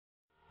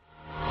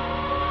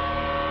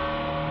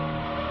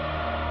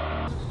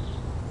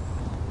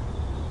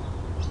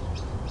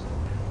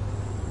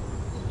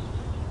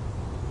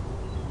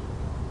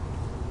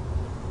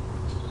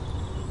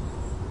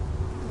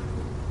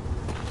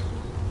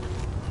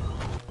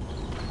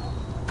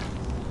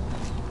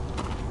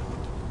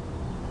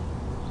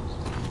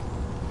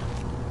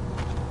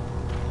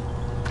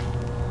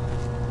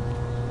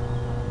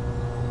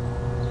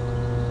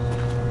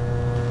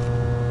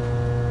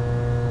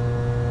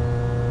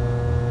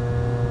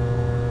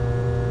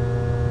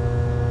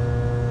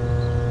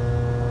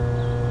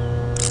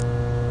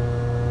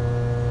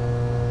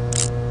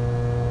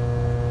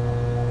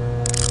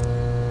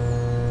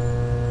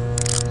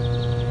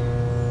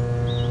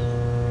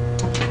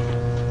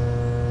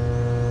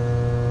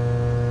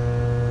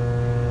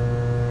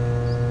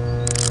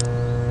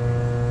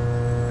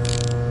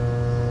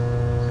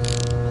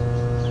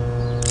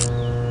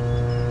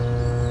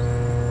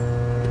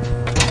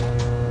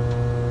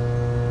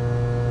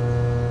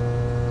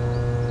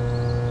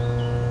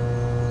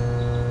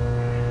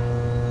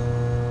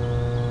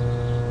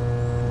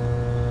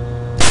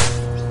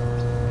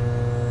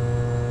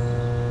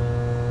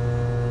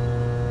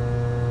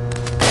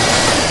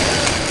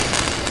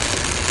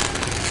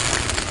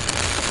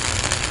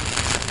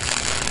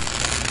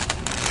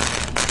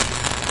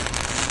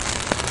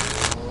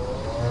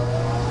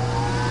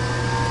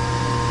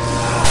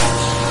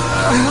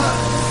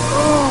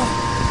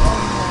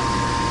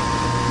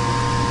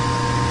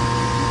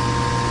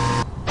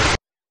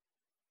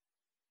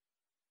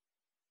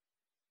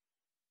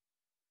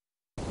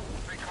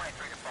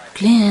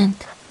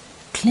Clint.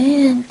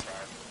 Clint.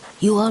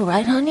 You all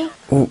right, honey?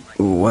 Oh,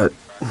 what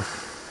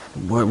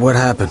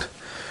happened?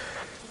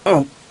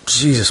 Oh,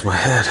 Jesus, my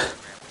head.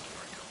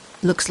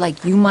 Looks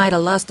like you might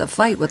have lost a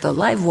fight with a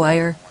live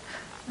wire.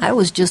 I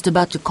was just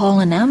about to call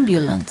an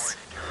ambulance.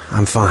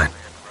 I'm fine.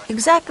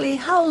 Exactly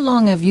how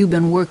long have you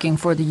been working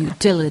for the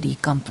utility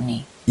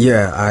company?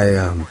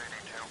 Yeah,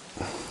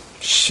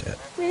 Shit.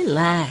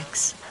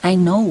 Relax. I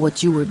know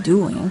what you were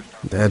doing.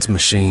 Dad's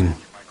machine.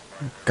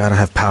 Gotta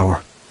have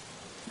power.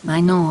 I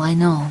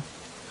know.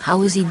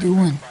 How is he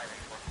doing?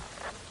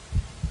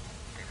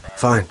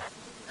 Fine.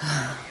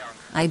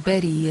 I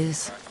bet he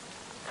is.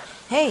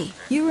 Hey,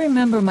 you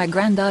remember my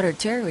granddaughter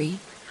Terry?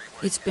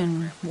 It's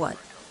been, what,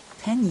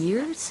 10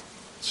 years?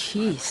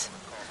 Jeez.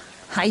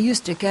 I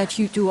used to catch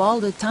you two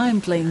all the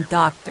time playing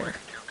doctor.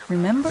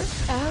 Remember?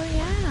 Oh,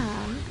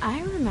 yeah.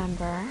 I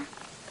remember.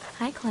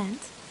 Hi,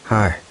 Clint.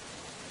 Hi.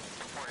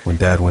 When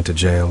Dad went to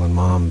jail and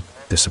Mom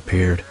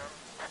disappeared,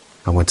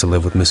 I went to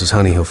live with Mrs.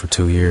 Honeyhill for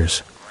 2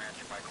 years.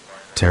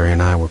 Terry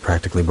and I were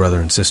practically brother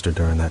and sister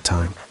during that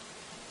time.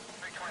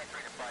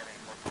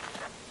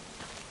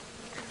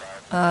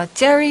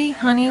 Terry,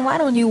 honey, why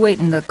don't you wait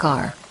in the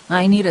car?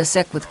 I need a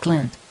sec with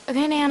Clint.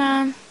 Okay,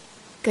 Nana.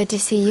 Good to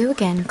see you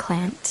again,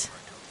 Clint.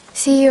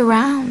 See you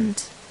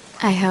around,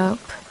 I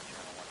hope.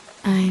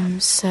 I'm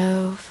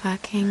so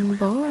fucking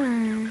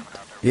bored.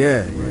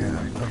 Yeah.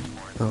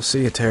 I'll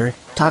see you, Terry.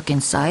 Talk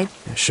inside?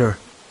 Yeah, sure.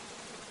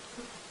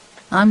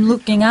 I'm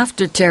looking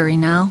after Terry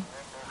now.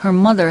 Her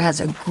mother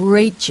has a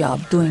great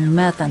job doing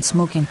meth and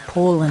smoking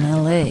pole in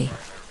L.A.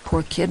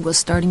 Poor kid was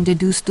starting to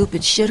do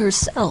stupid shit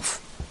herself.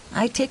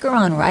 I take her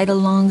on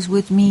ride-alongs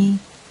with me,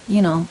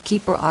 you know,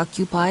 keep her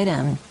occupied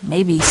and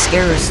maybe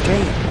scare her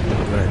straight.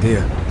 Good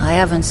idea. I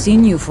haven't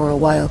seen you for a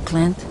while,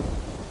 Clint.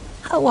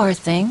 How are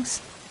things?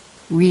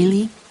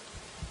 Really?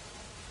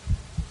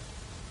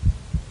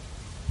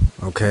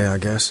 Okay, I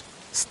guess.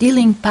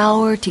 Stealing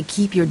power to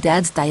keep your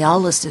dad's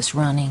dialysis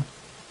running.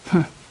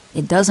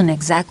 It doesn't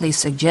exactly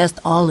suggest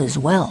all is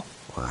well.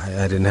 Well,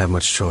 I didn't have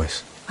much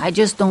choice. I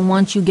just don't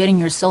want you getting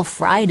yourself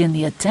fried in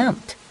the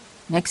attempt.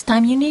 Next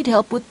time you need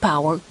help with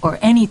power or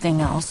anything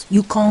else,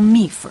 you call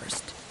me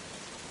first.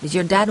 Is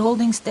your dad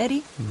holding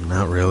steady?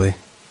 Not really.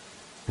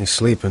 He's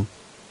sleeping.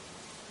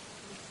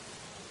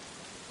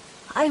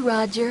 Hi,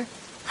 Roger.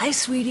 Hi,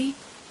 sweetie.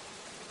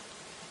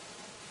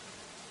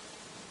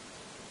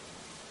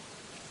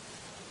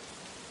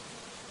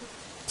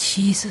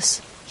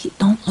 Jesus, he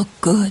don't look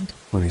good.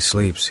 When he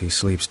sleeps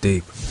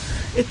deep.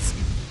 It's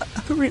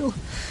a real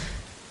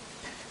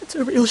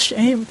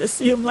shame to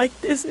see him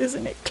like this,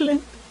 isn't it,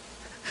 Clint?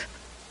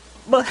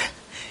 But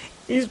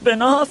he's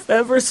been off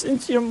ever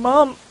since your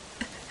mom...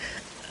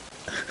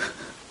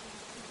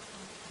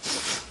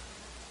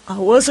 I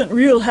wasn't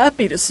real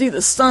happy to see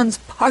the Sons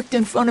parked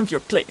in front of your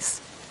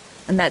place.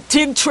 And that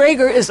Tig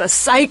Traeger is a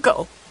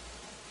psycho.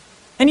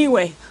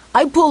 Anyway,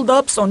 I pulled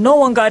up so no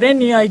one got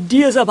any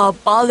ideas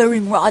about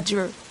bothering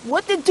Roger.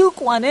 What did Duke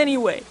want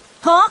anyway?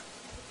 Huh?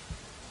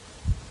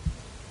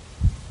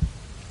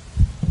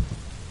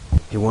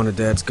 He wanted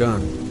Dad's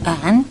gun.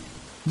 And?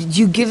 Did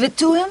you give it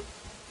to him?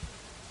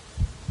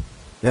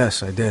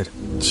 Yes, I did.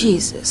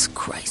 Jesus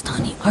Christ,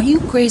 honey. Are you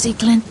crazy,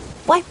 Clint?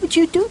 Why would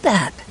you do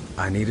that?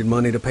 I needed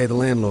money to pay the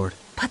landlord.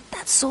 But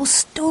that's so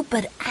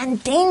stupid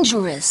and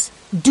dangerous.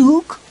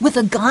 Duke with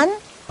a gun?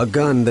 A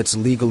gun that's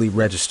legally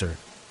registered.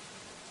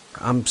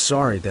 I'm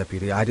sorry,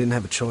 Deputy. I didn't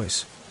have a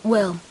choice.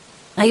 Well,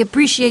 I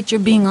appreciate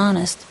your being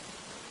honest.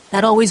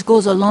 That always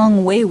goes a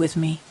long way with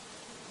me.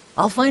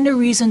 I'll find a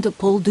reason to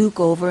pull Duke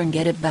over and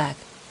get it back.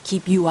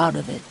 Keep you out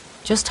of it.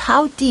 Just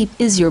how deep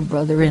is your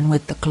brother in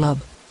with the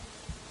club?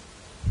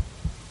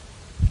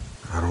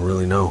 I don't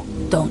really know.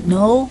 Don't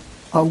know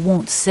or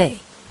won't say?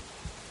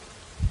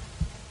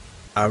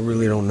 I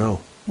really don't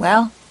know.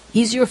 Well,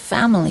 he's your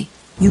family.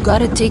 You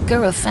gotta take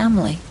care of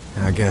family.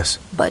 I guess.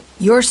 But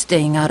you're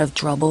staying out of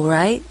trouble,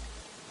 right?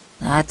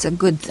 That's a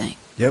good thing.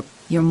 Yep.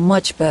 You're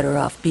much better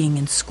off being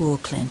in school,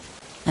 Clint.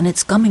 And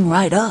it's coming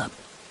right up.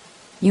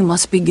 You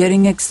must be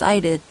getting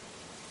excited.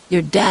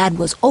 Your dad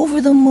was over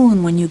the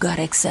moon when you got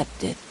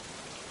accepted.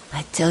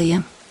 I tell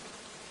you,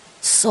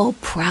 so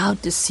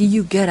proud to see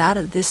you get out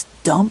of this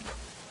dump.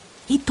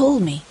 He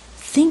told me,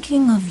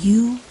 thinking of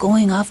you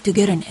going off to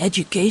get an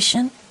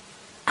education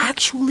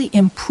actually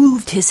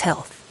improved his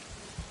health.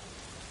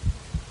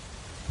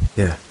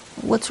 Yeah.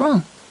 What's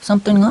wrong?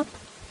 Something up?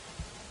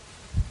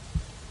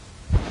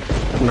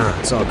 Nah,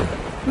 it's all good.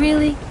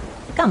 Really?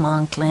 Come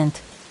on,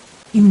 Clint.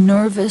 You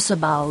nervous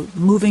about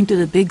moving to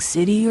the big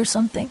city or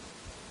something?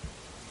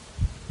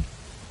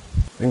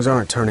 Things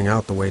aren't turning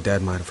out the way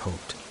Dad might have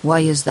hoped.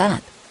 Why is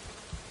that?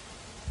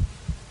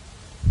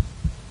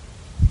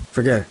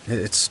 Forget it.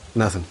 It's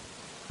nothing.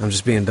 I'm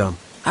just being dumb.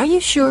 Are you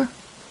sure?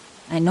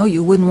 I know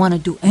you wouldn't want to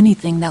do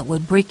anything that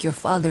would break your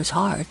father's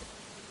heart.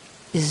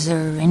 Is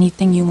there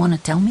anything you want to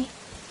tell me?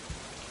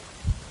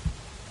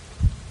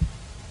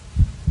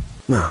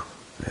 No,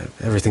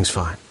 everything's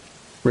fine.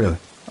 Really.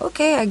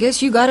 Okay, I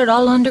guess you got it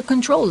all under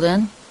control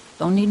then.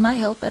 Don't need my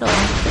help at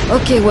all.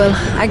 Okay, well,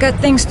 I got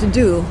things to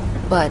do.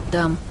 But,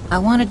 I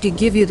wanted to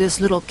give you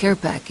this little care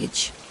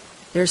package.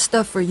 There's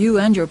stuff for you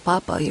and your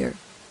papa here.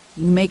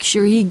 You make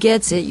sure he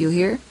gets it, you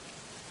hear?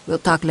 We'll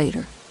talk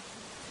later.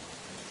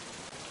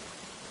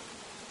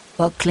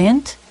 But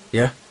Clint?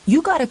 Yeah?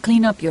 You gotta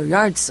clean up your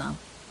yard some,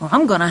 or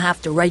I'm gonna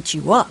have to write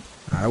you up.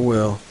 I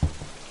will.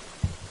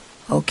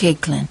 Okay,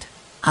 Clint.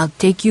 I'll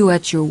take you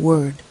at your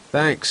word.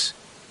 Thanks.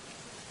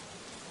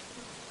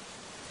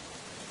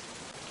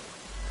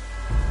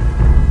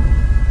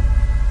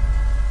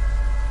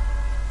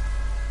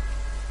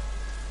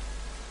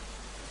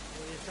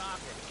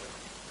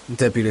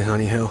 Deputy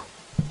Honeyhill.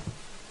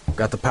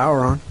 Got the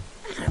power on.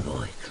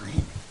 Boy,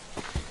 Clint.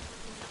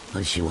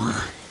 What's she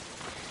want?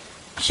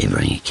 She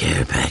bring a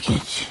care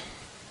package?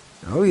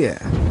 Oh, yeah.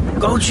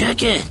 Go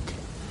check it!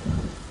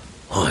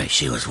 Boy,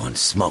 she was one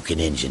smoking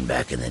engine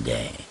back in the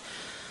day.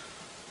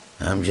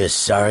 I'm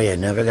just sorry I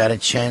never got a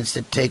chance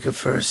to take her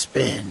for a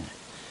spin.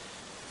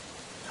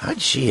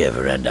 How'd she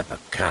ever end up a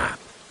cop?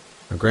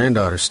 Her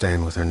granddaughter's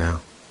staying with her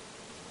now.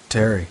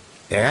 Terry.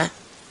 Yeah?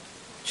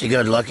 She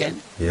good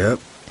looking? Yep.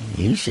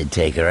 You should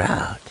take her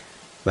out.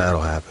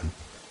 That'll happen.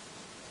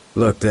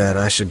 Look, Dad,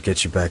 I should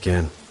get you back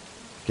in.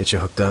 Get you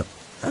hooked up.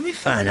 I'll be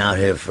fine out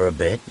here for a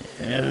bit.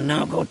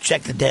 Now go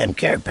check the damn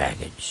care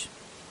package.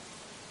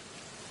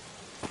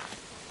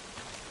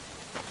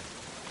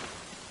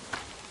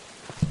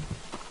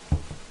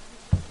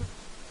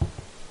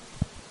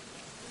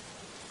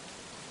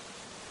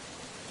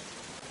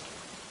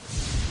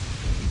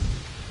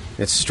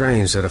 It's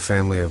strange that a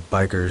family of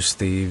bikers,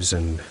 thieves,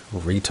 and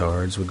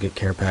retards would get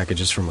care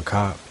packages from a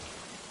cop.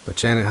 But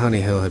Janet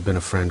Honeyhill had been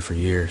a friend for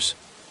years.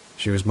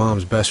 She was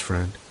Mom's best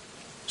friend.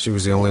 She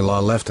was the only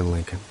law left in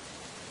Lincoln.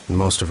 And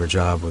most of her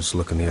job was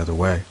looking the other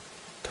way.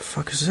 The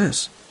fuck is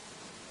this?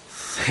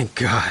 Thank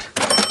God.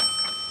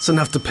 It's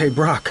enough to pay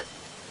Brock.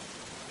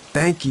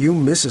 Thank you,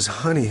 Mrs.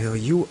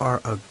 Honeyhill. You are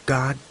a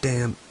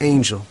goddamn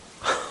angel.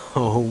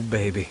 Oh,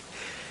 baby.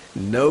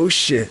 No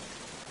shit.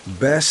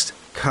 Best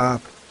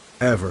cop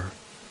ever.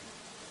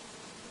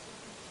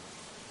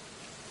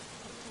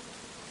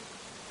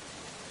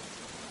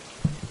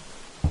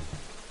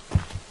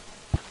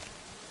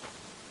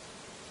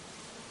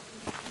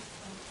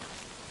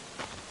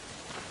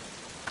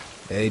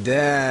 Hey,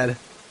 Dad.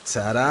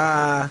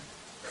 Ta-da!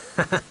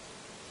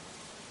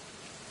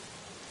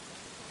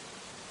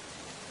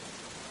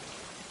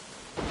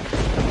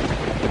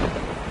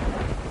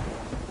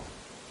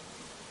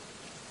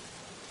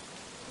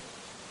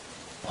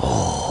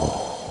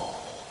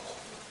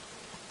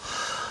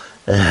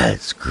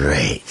 That's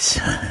great,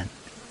 son.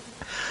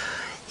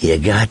 You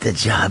got the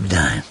job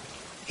done.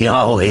 You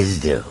always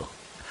do.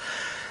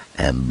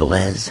 And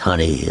bless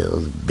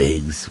Honeyhill's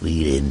big,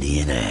 sweet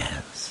Indian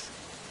ass.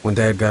 When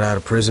Dad got out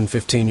of prison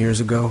 15 years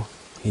ago,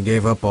 he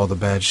gave up all the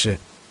bad shit.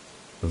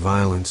 The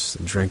violence,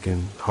 the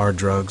drinking, hard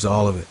drugs,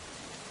 all of it.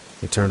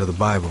 He turned to the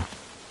Bible.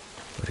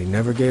 But he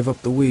never gave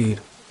up the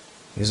weed.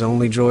 His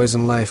only joys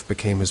in life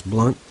became his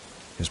blunt,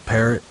 his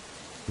parrot,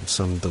 and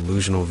some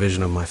delusional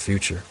vision of my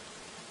future.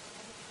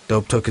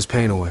 Dope took his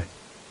pain away.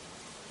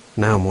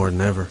 Now more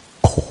than ever.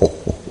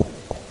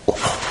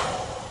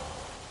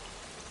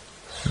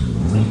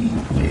 Sweet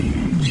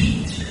baby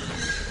Jesus.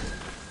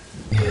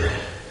 Yeah,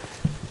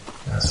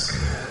 that's good.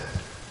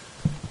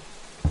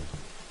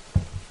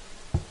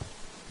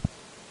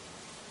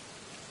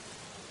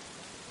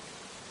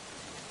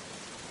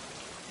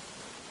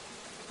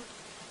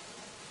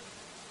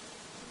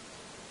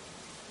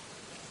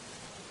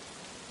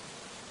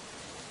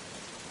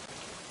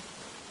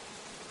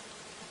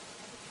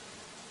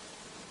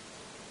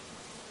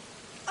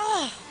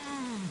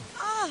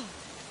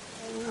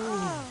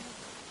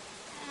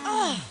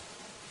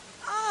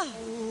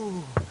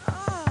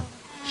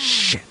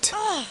 Shit.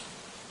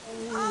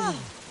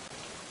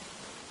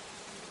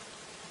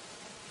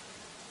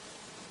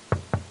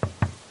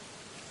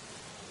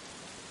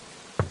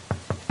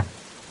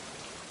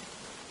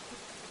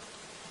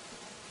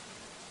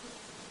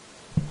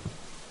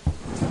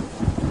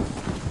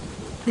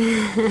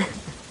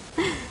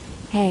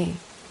 Hey,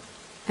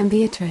 I'm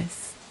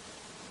Beatrice.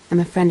 I'm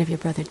a friend of your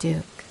brother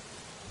Duke.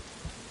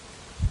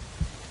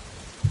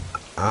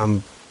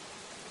 I'm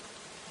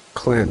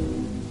Clint.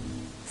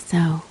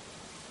 So,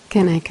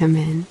 can I come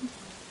in?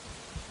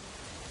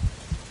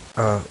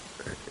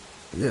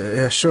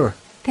 Yeah, sure.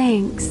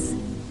 Thanks.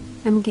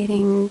 I'm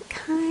getting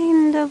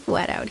kind of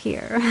wet out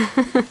here.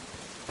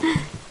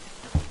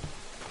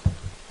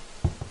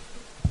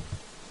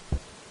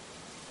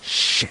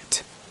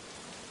 Shit.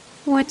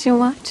 What you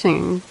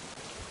watching?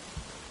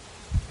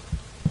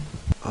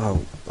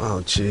 Oh,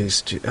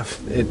 jeez.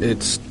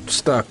 It's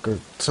stuck or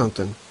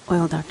something.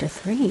 Oil Doctor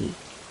 3.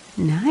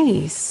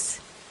 Nice.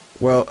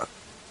 Well,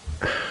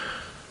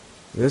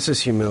 this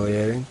is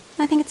humiliating.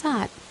 I think it's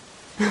hot.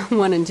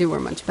 1 and 2 are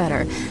much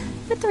better,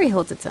 but 3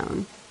 holds its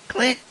own.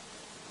 Clint?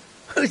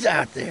 Who's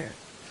out there?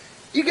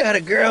 You got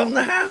a girl in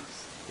the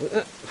house?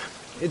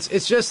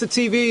 It's just the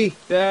TV,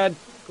 Dad.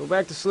 Go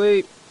back to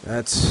sleep.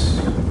 That's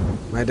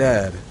my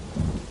dad.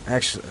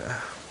 Actually,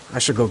 I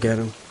should go get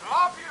him.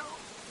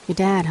 Your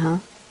dad, huh?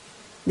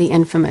 The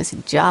infamous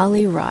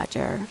Jolly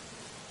Roger.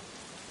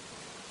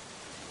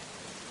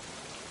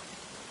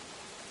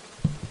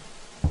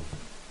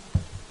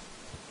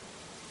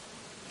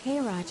 Hey,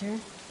 Roger.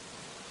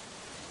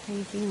 How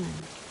you feeling?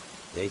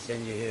 They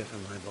send you here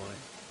from my boy?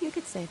 You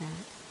could say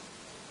that.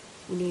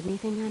 You need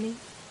anything, honey?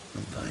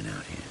 I'm fine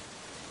out here.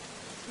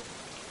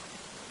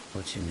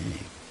 What's your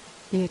name?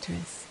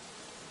 Beatrice.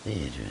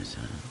 Beatrice,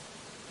 huh?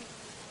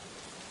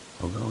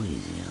 Well, go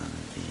easy on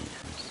it,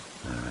 Beatrice.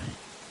 All right?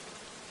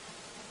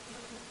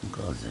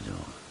 Close the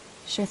door.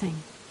 Sure thing.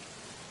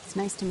 It's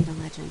nice to meet a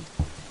legend.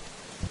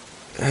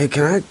 Hey,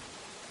 can I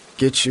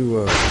get you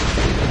a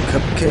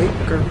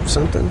cupcake or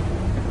something?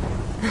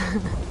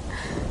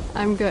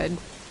 I'm good.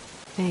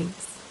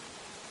 Thanks.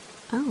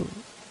 Oh,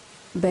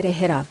 but a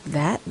hit off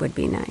that would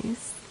be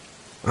nice.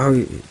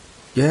 Oh,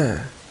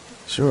 yeah,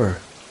 sure.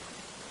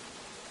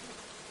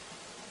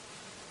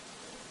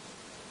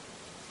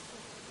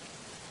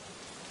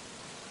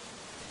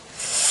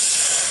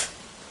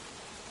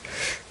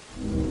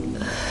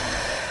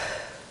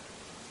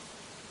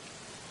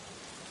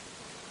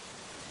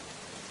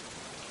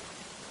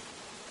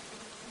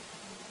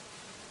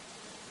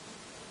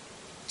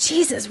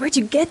 Jesus, where'd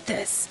you get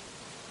this?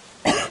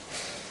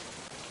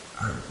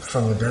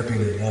 From the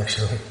deputy,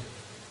 actually.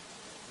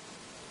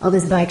 All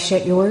this bike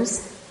shit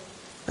yours?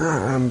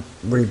 I'm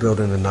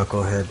rebuilding the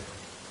knucklehead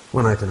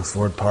when I can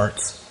afford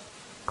parts.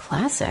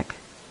 Classic.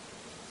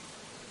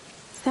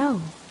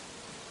 So,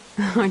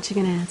 aren't you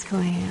gonna ask who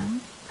I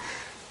am?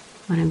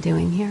 What I'm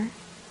doing here?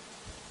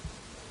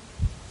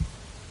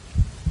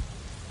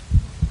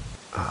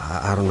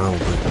 I don't know,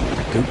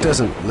 but Duke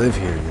doesn't live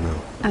here, you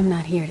know. I'm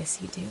not here to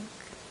see Duke.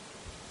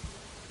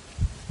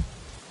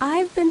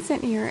 I've been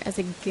sent here as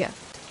a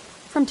gift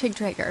from Tig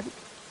Traeger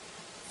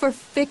for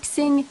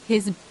fixing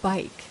his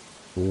bike.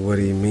 What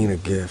do you mean, a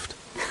gift?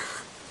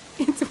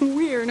 It's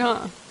weird,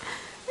 huh?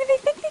 They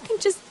think they can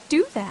just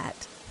do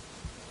that.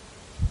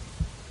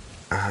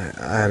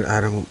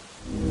 I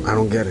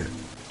don't get it.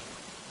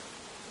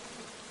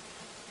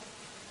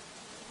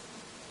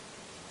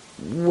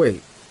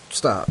 Wait,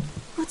 stop.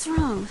 What's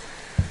wrong?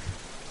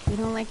 You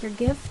don't like your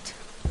gift?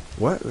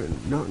 What?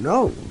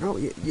 No.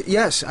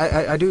 Yes,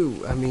 I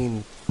do. I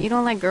mean... You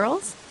don't like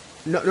girls?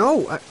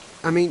 No,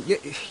 I mean,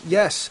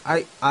 yes,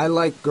 I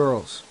like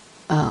girls.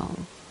 Oh,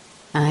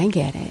 I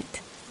get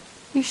it.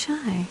 You're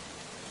shy.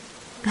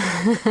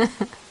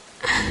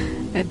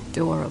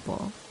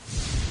 Adorable.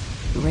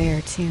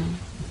 Rare, too.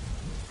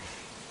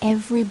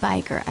 Every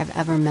biker I've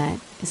ever met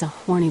is a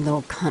horny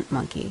little cunt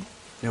monkey.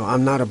 No,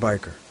 I'm not a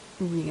biker.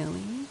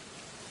 Really?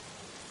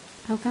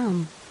 How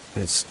come?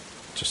 It's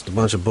just a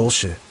bunch of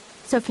bullshit.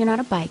 So if you're not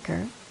a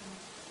biker,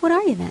 what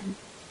are you then?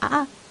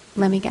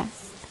 Let me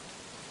guess.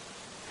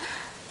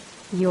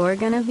 You're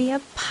gonna be a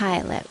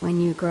pilot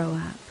when you grow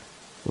up.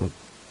 Well,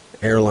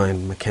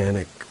 airline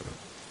mechanic.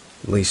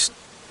 At least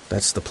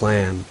that's the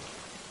plan.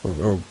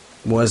 Or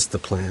was the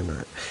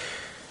plan.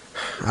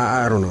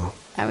 I don't know.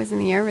 I was in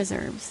the Air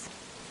Reserves.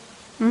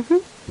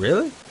 Mm-hmm.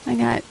 Really? I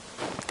got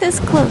this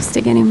close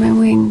to getting my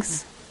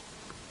wings.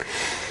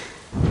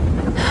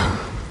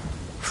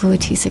 Flew a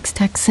T-6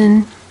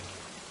 Texan.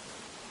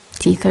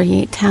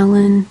 T-38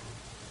 Talon.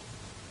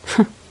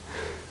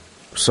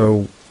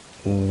 So,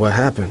 what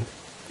happened?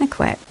 I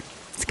quit.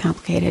 It's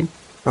complicated.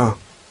 Oh,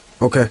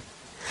 okay.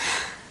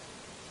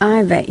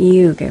 I bet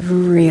you give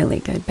really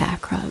good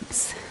back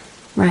rubs,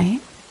 right?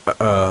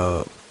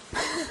 Oh,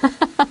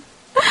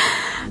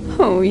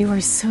 you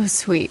are so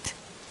sweet.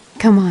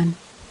 Come on.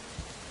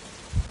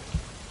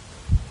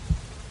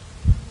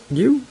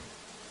 You?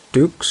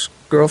 Duke's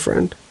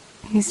girlfriend?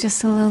 He's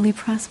just a lowly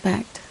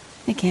prospect.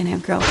 They can't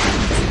have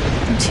girlfriends.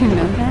 Don't you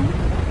know that?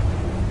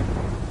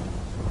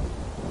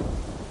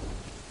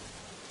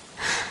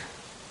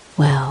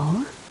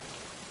 Well,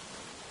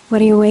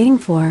 what are you waiting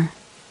for?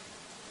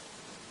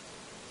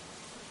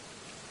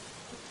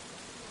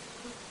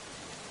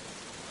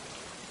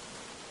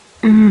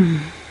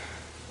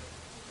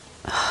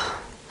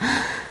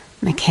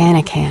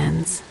 Mechanic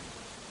hands.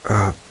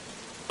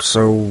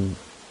 So...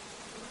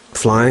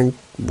 flying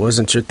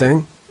wasn't your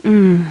thing?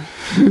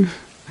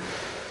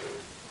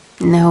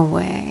 No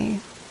way.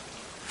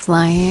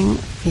 Flying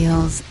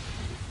feels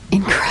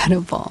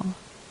incredible.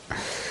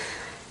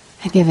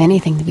 I'd give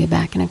anything to be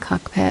back in a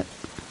cockpit.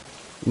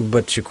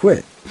 But you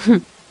quit.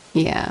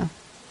 Yeah.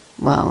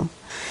 Well,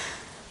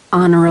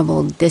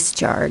 honorable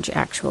discharge,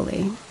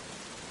 actually.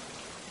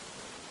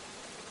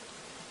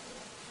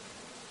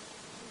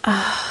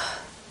 Oh.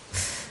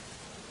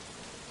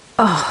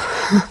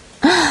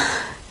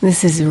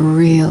 This is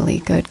really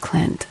good,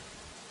 Clint.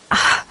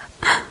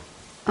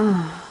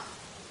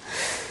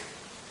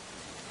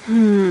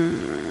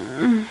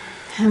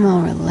 I'm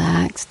all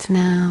relaxed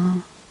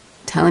now.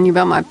 Telling you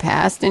about my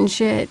past and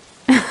shit.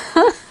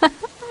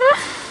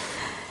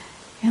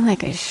 You're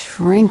like a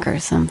shrink or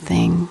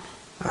something.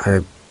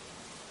 I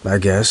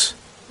guess.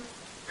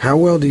 How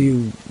well do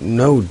you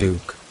know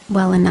Duke?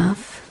 Well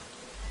enough.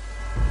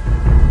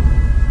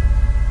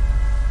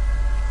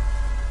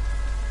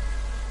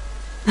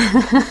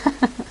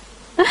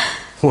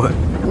 What?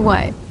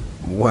 What?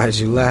 Why'd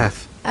you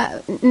laugh?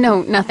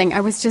 No, nothing.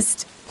 I was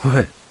just...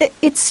 What?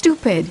 It's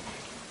stupid.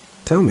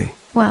 Tell me.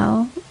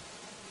 Well,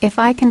 if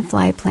I can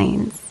fly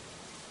planes,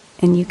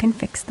 and you can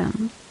fix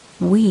them,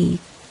 we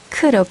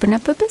could open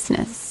up a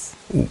business.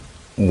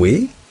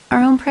 We?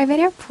 Our own private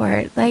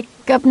airport, like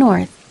up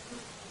north.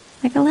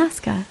 Like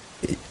Alaska.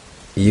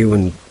 You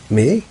and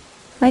me?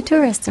 Fly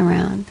tourists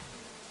around.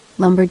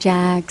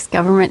 Lumberjacks,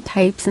 government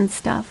types and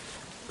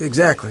stuff.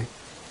 Exactly.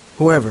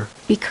 Whoever.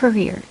 Be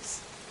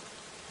couriers.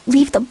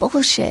 Leave the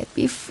bullshit.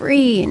 Be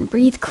free and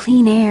breathe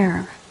clean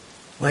air.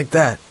 Like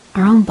that.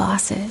 Our own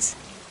bosses.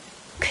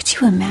 Could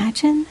you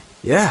imagine?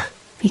 Yeah.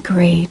 Be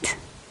great.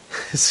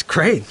 It's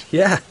great,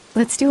 yeah.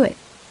 Let's do it.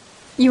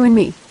 You and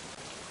me.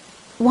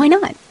 Why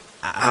not?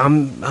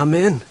 I'm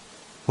in.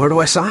 Where do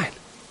I sign?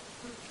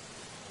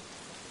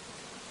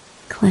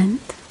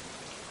 Clint,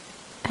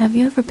 have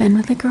you ever been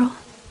with a girl?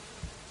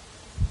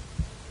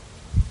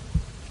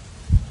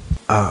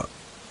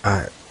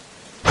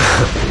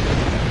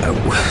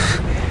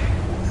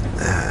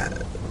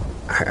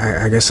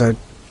 I guess I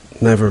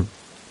never...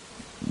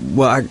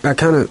 Well, I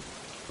kind of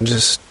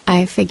just...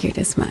 I figured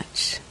as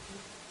much.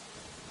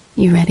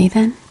 You ready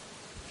then?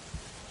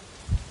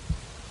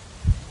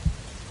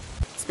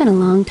 It's been a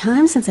long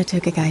time since I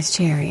took a guy's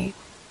cherry.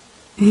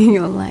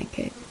 You'll like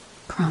it.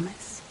 Promise.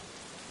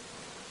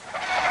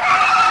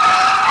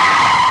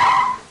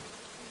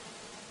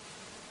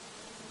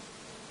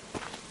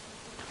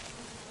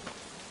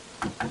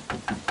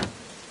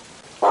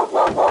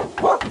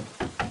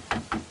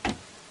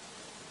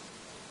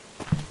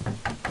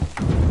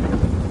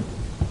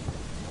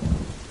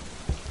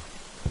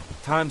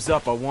 Time's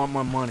up. I want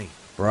my money.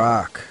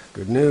 Brock,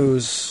 good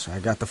news. I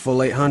got the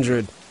full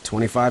 800,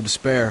 25 to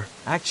spare.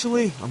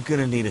 Actually, I'm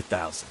gonna need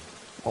 1,000.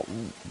 Oh,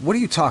 what are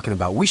you talking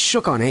about? We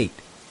shook on 8.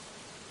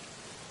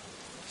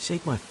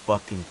 Shake my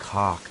fucking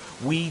cock.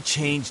 We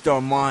changed our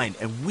mind,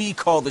 and we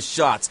call the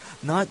shots.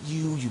 Not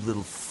you, you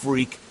little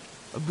freak.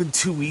 I've been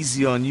too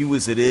easy on you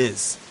as it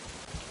is.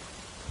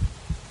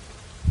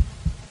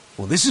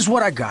 Well, this is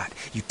what I got.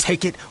 You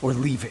take it or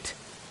leave it.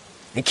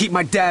 And keep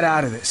my dad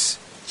out of this.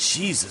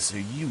 Jesus, are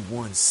you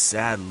one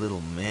sad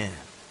little man?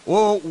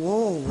 Whoa,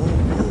 whoa, whoa,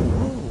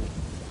 whoa,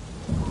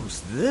 whoa.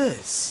 Who's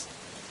this?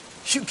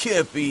 You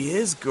can't be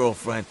his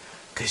girlfriend,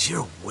 'cause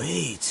you're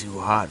way too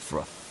hot for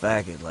a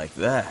faggot like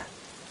that.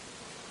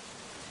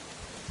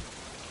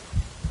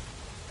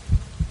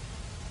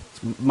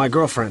 It's my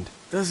girlfriend.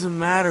 Doesn't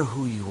matter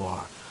who you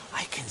are.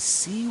 I can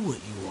see what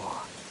you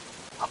are.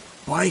 A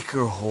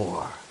biker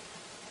whore.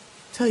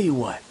 Tell you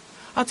what,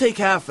 I'll take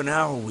half an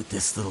hour with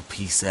this little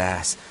piece of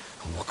ass,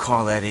 and we'll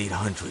call that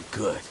 800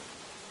 good.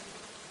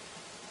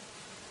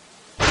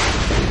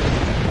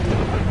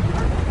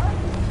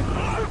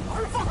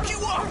 Fuck you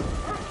up!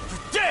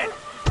 You're dead!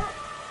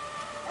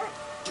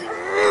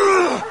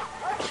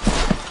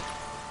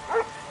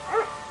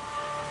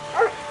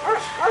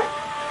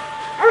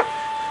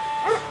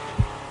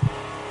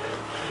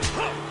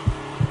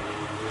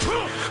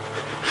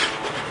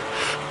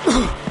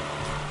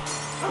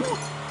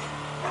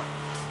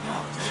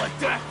 Like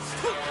that.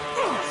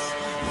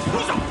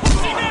 Who's a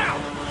pussy now?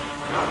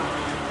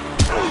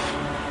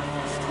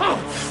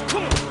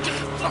 Come on, get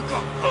the fuck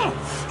up.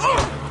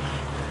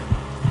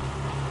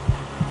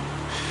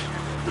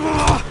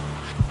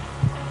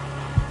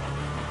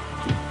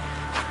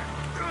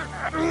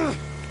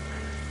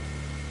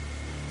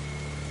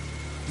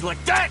 You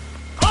like that?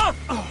 Huh?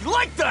 You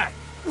like that?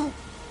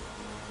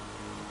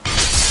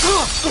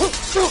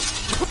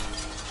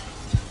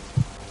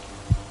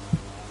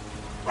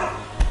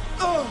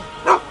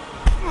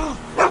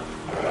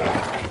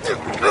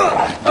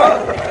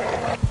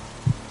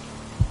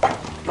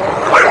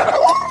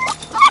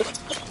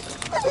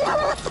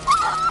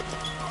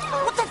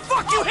 What the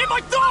fuck? You hit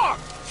my dog!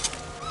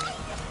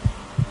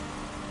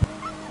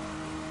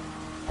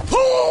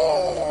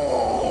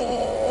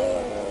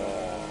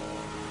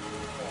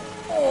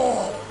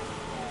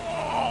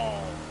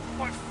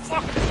 My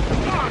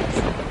fucking God!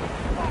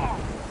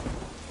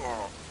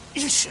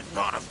 You should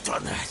not have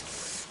done that.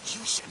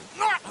 You should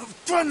not have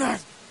done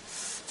that.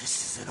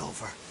 This isn't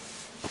over.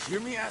 Hear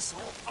me,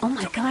 asshole? Oh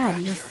my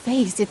God, your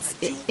face.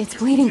 It's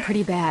bleeding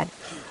pretty bad.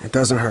 It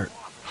doesn't hurt.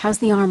 How's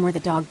the arm where the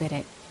dog bit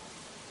it?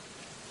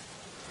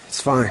 It's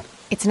fine.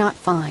 It's not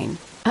fine.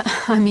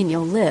 I mean,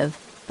 you'll live,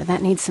 but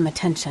that needs some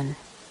attention.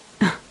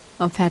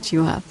 I'll patch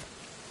you up.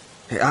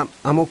 Hey,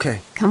 I'm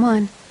okay. Come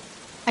on.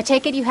 I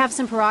take it you have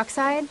some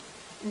peroxide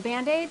and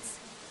Band-Aids?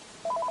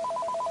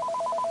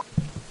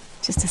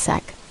 Just a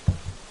sec.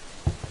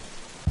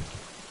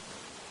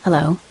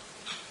 Hello?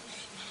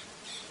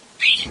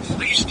 B,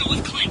 are you still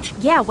with Clint?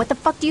 Yeah, what the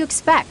fuck do you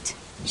expect?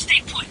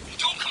 Stay put.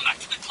 Don't come back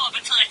to the club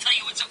until I tell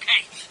you it's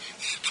okay.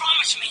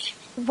 Promise me.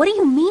 What do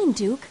you mean,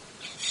 Duke?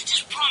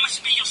 Just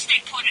promise me you'll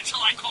stay put until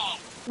I call.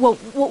 Whoa,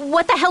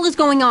 what the hell is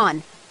going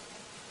on?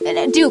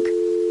 Duke!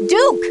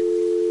 Duke!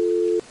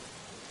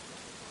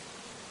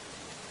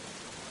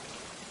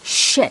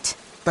 Shit.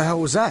 What the hell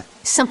was that?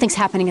 Something's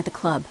happening at the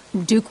club.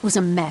 Duke was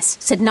a mess.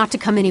 Said not to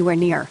come anywhere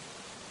near.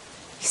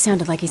 He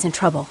sounded like he's in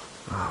trouble.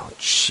 Oh,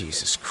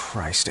 Jesus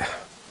Christ.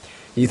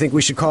 You think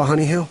we should call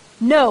Honey Hill?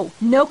 No,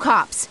 no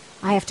cops.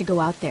 I have to go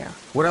out there.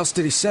 What else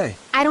did he say?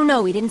 I don't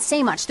know, he didn't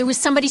say much. There was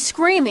somebody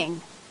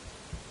screaming.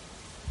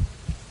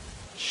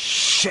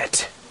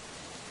 Shit.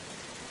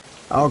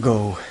 I'll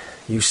go.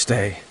 You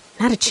stay.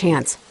 Not a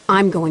chance.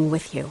 I'm going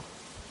with you.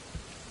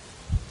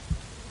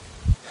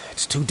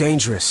 It's too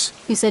dangerous.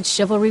 You said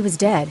chivalry was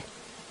dead.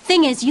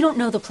 Thing is, you don't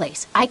know the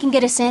place. I can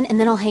get us in, and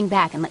then I'll hang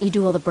back and let you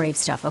do all the brave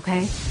stuff,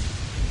 okay?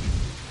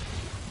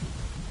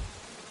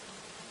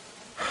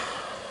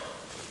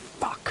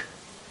 Fuck.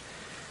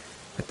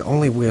 Like, the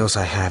only wheels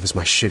I have is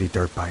my shitty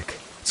dirt bike.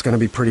 It's gonna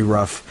be pretty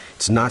rough.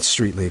 It's not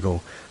street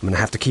legal. I'm gonna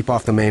have to keep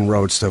off the main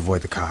roads to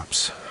avoid the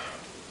cops.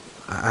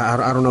 I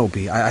don't know,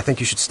 B. I think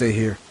you should stay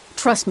here.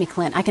 Trust me,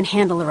 Clint. I can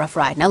handle a rough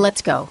ride. Now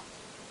let's go.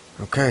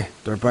 Okay,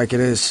 dirt bike it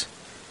is.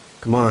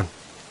 Come on.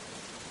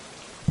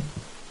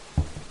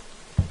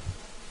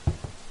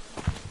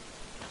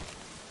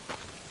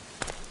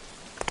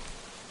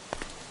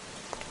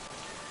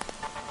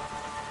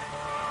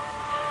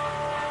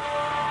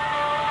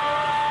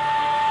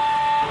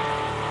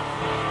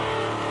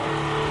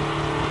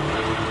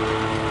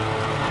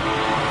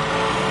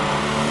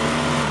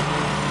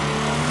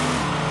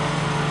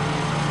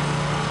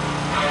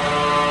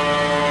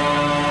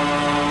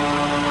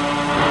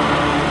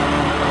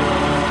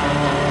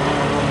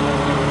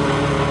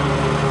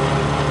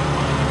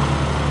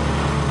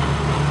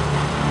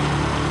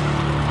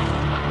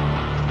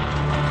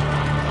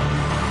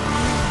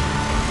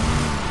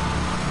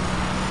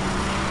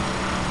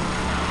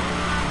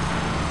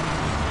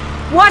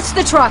 Watch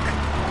the truck!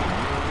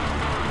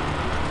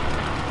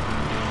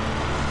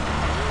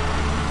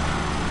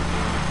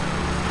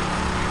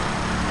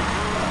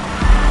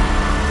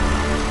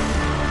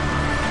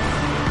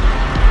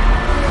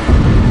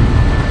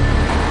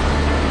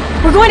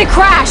 We're going to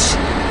crash!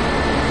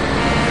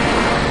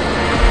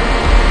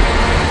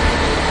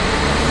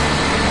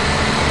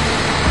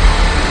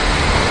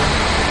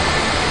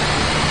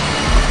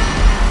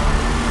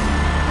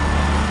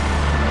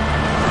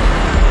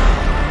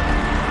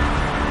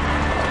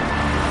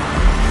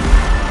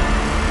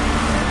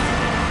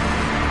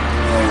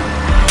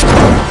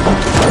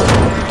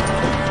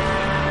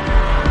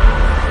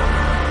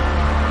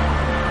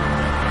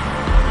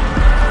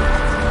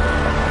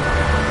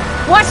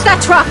 Watch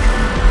that truck!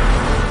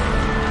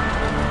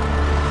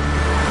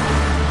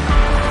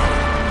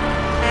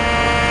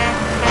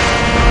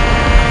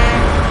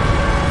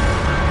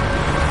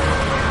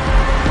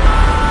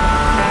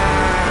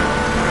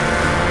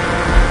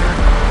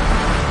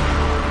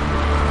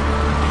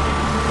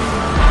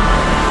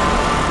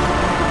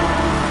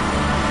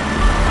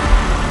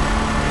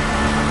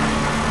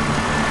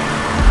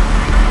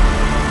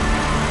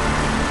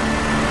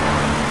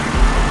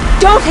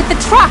 Don't hit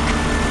the truck!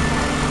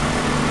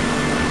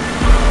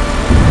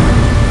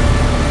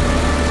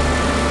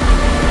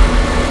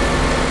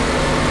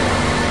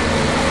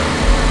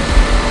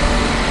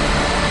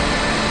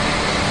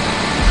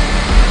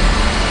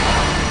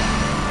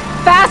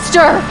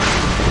 Faster!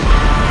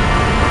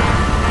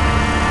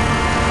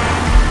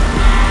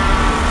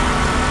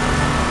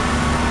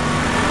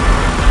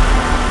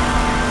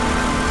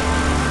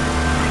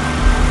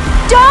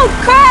 Don't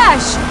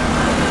crash!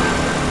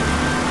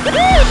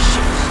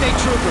 State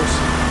troopers.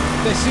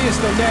 They see us,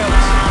 they'll nail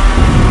us.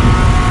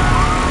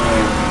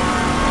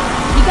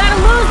 You gotta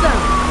lose them!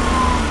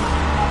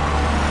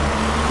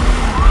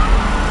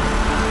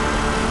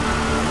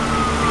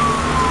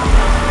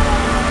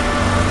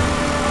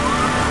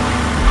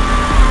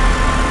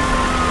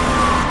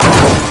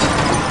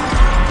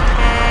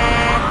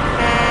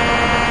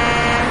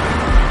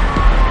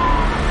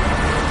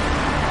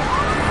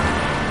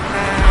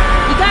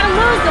 You gotta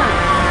lose them!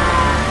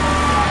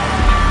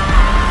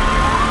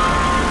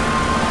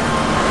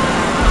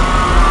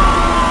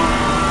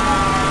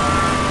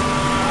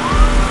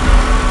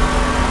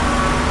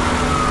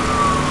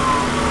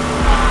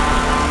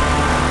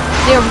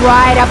 They're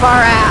right up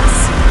our ass.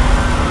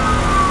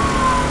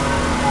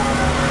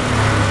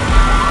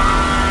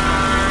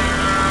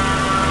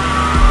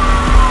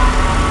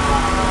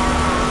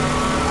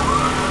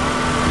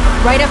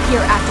 Right up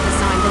here after the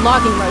sign, the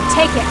logging road.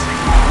 Take it.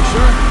 You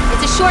sure?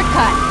 It's a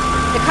shortcut.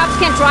 The cops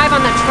can't drive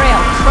on that trail.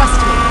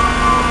 Trust me.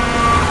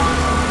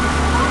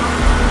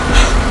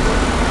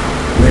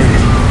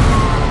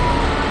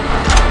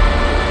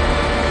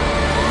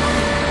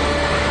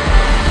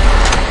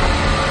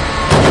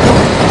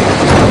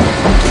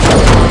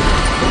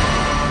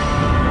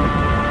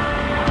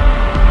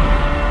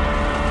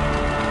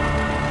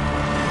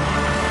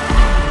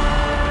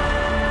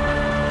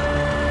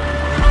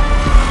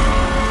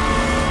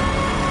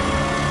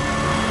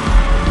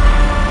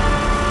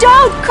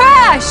 Don't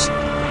crash!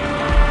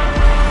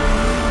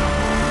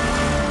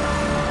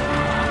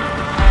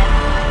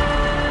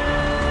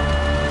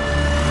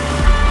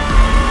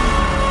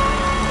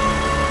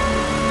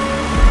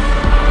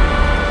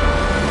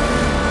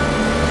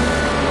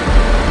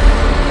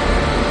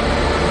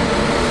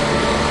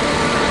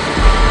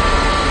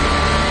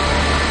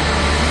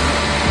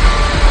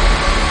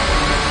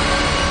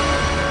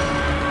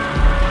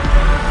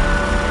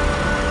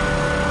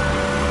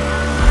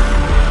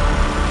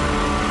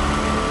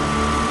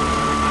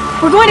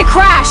 We're going to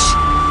crash!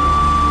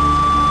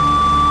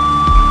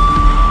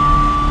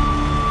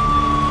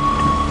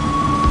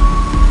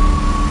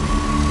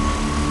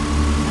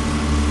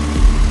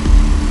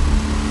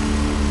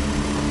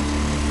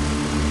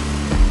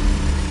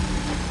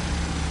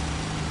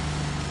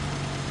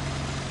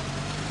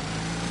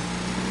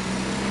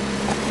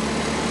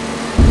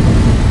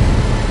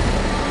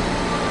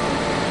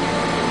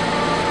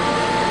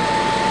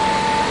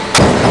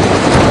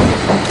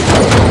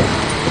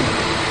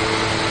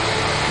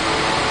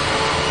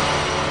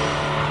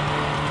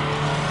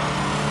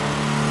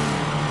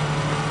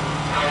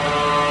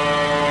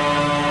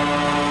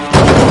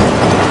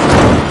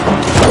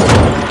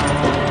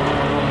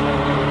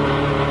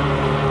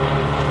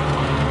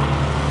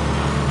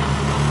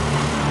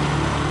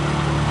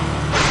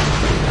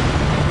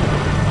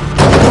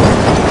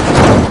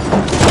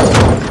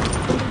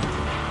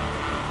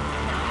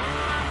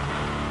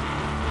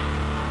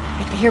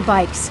 I hear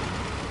bikes.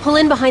 Pull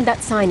in behind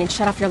that sign and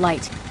shut off your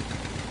light.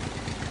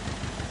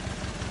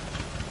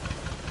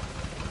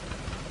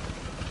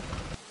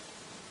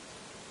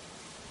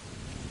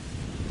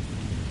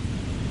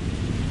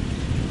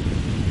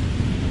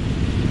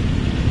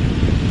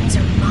 Those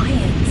are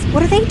Mayans.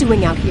 What are they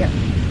doing out here?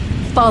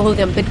 Follow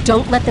them, but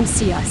don't let them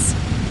see us.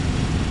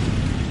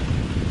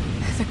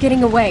 They're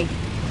getting away.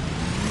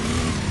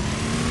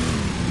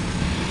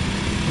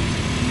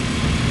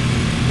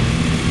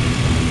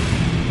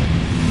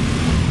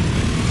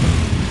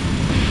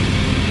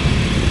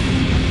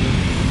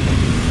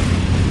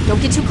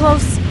 Don't get too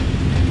close.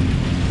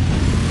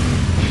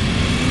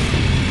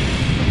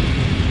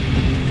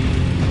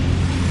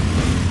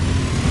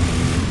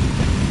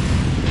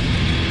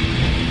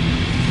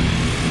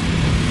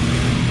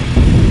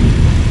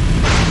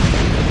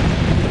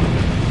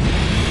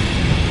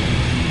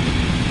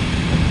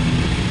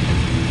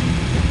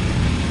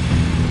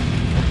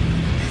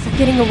 They're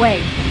getting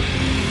away.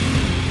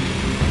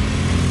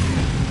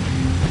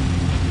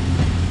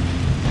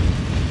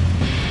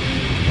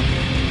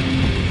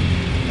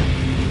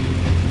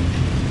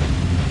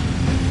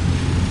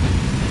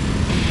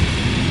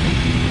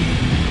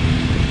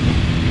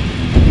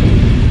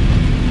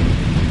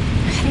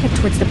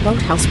 Towards the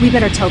boathouse. We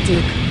better tell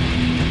Duke.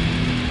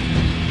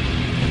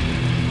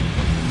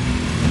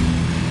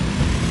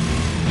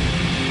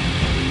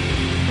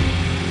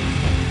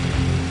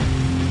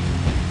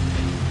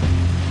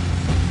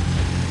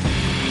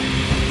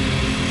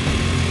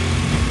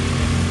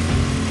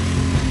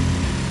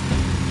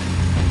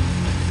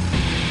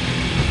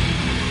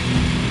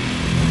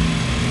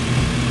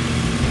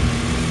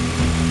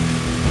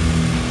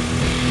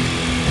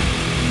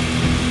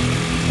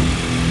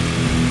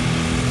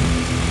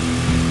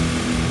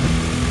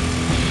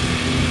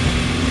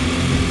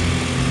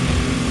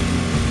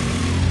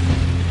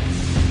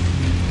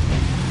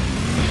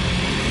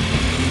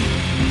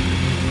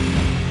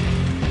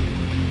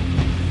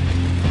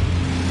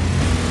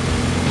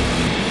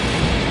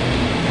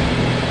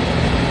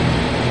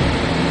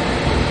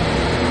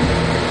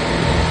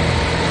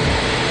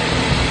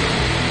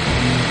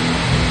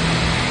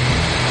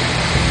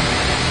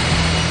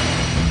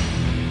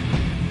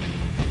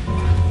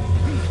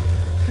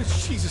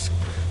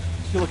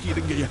 You're lucky you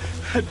didn't get your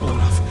head blown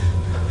off.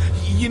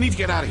 You need to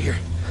get out of here.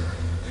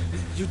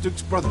 You're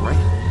Duke's brother, right?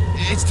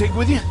 Is Tig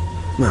with you?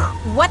 No.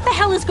 What the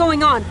hell is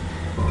going on?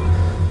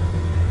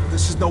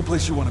 This is no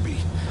place you want to be.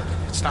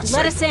 It's not safe.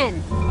 Let us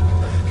in.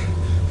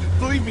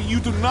 Believe me, you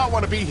do not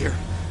want to be here.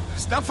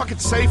 It's not fucking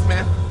safe,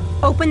 man.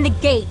 Open the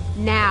gate,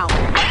 now.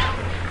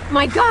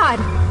 My God!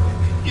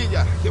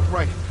 Yeah, you're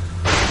right.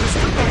 There's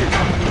still no your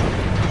company.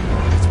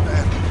 It's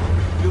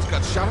bad. Bill's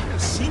got shot. I've never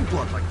seen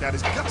blood like that.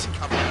 His guts are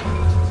coming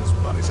out. Jesus,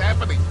 what is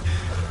happening?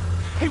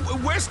 Hey,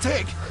 where's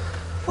Tig?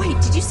 Wait,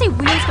 did you say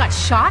Wheels got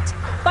shot?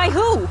 By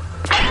who?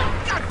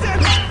 God damn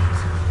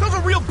it! Those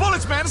are real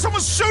bullets, man.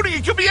 Someone's shooting.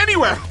 It could be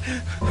anywhere.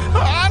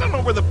 I don't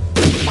know where the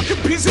fucking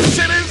piece of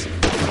shit is.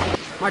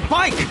 My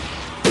bike!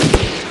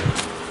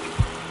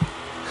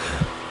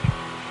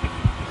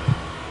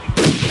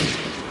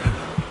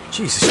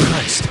 Jesus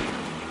Christ.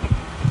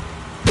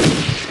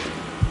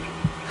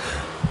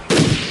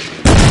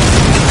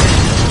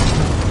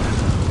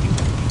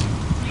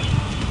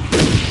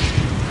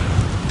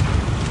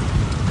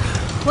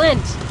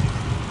 Clint.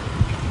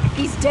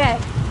 He's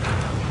dead.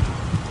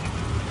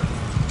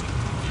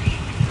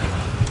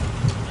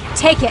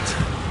 Take it.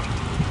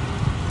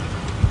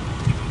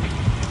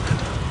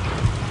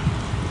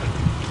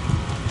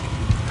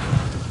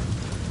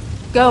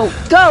 Go,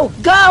 go,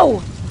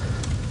 go!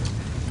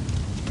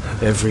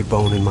 Every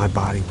bone in my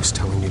body was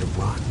telling me to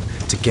run,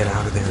 to get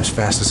out of there as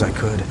fast as I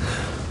could.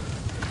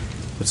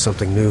 But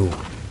something new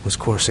was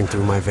coursing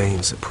through my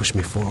veins that pushed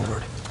me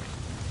forward.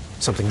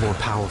 Something more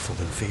powerful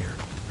than fear.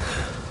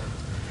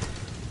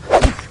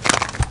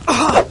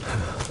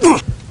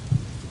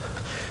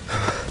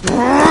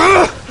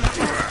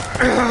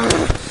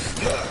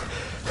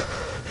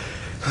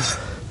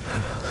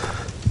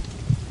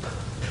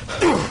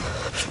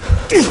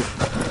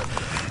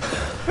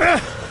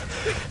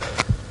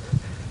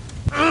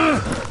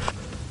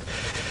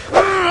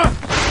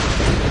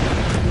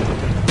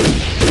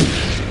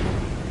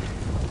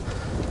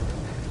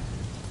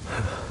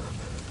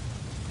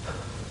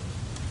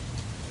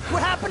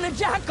 happened to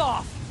Jack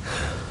off?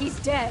 He's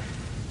dead.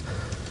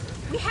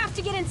 We have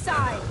to get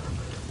inside.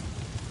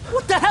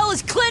 What the hell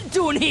is Clint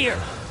doing here?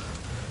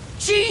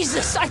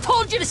 Jesus, I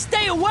told you to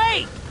stay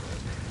away!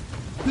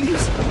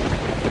 Please,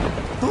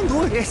 don't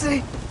do it,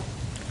 Ese.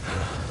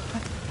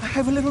 I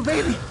have a little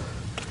baby.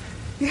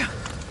 Yeah,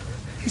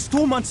 he's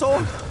 2 months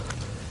old.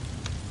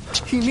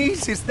 He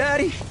needs his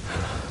daddy.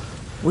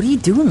 What are you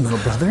doing, little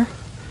brother?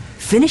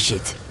 Finish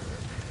it.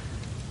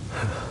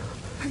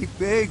 I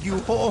beg you,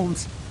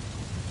 Holmes.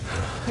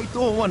 I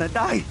don't want to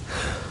die.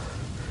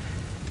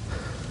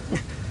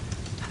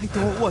 I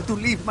don't want to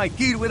leave my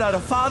kid without a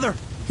father.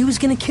 He was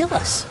gonna kill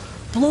us.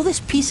 Blow this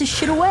piece of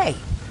shit away.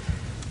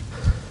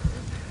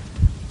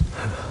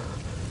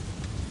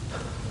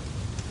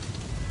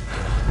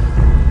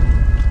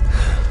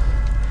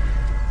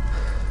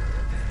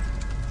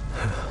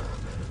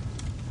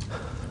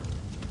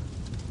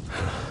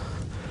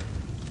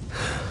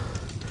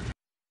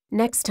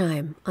 Next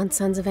time on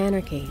Sons of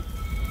Anarchy.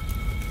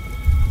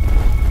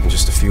 In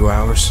just a few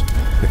hours,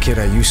 the kid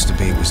I used to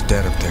be was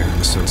dead up there in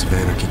the Sons of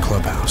Anarchy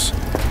clubhouse.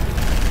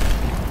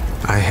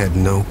 I had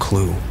no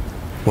clue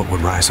what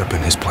would rise up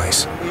in his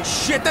place.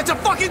 Shit, that's a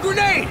fucking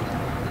grenade!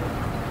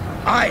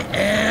 I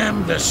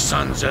am the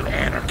Sons of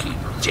Anarchy,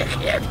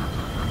 dickhead.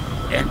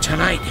 And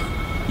tonight,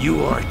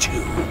 you are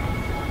too.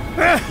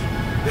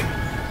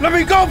 Let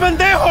me go,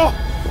 pendejo!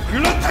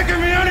 You're not taking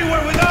me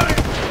anywhere without it!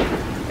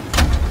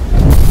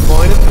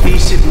 Point a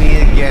piece at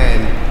me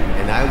again,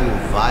 and I will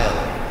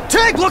violate.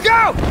 Tig, look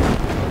out!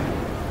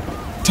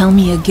 Tell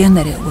me again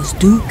that it was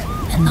Duke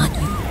and not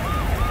you.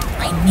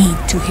 I need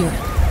to hear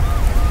it.